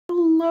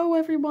Hello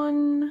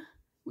everyone!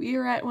 We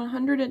are at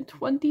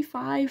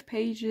 125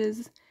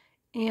 pages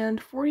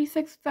and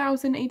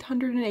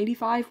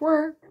 46,885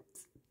 words.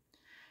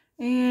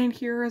 And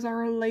here is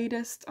our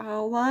latest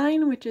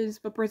line, which is,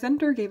 the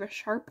presenter gave a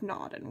sharp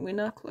nod and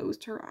Winna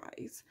closed her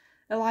eyes.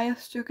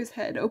 Elias shook his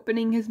head,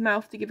 opening his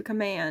mouth to give a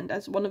command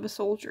as one of the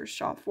soldiers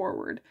shot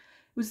forward. It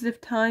was as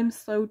if time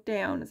slowed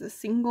down as a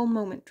single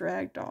moment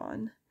dragged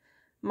on.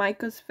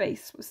 Micah's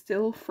face was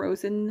still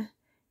frozen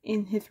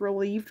in his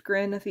relieved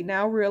grin as he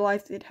now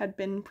realized it had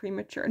been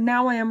premature.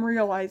 Now I am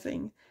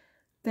realizing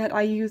that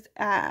I used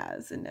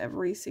as in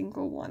every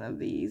single one of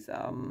these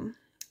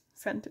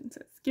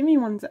sentences. Give me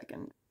 1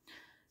 second.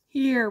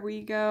 Here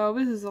we go.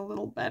 This is a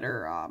little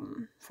better,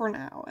 for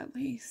now at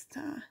least.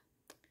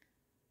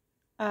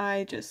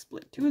 I just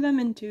split two of them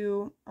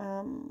into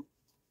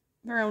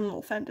their own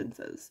little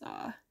sentences.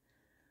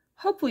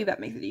 Hopefully that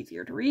makes it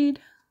easier to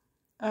read.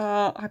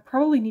 I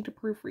probably need to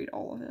proofread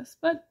all of this,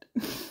 but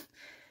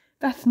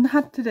that's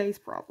not today's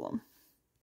problem.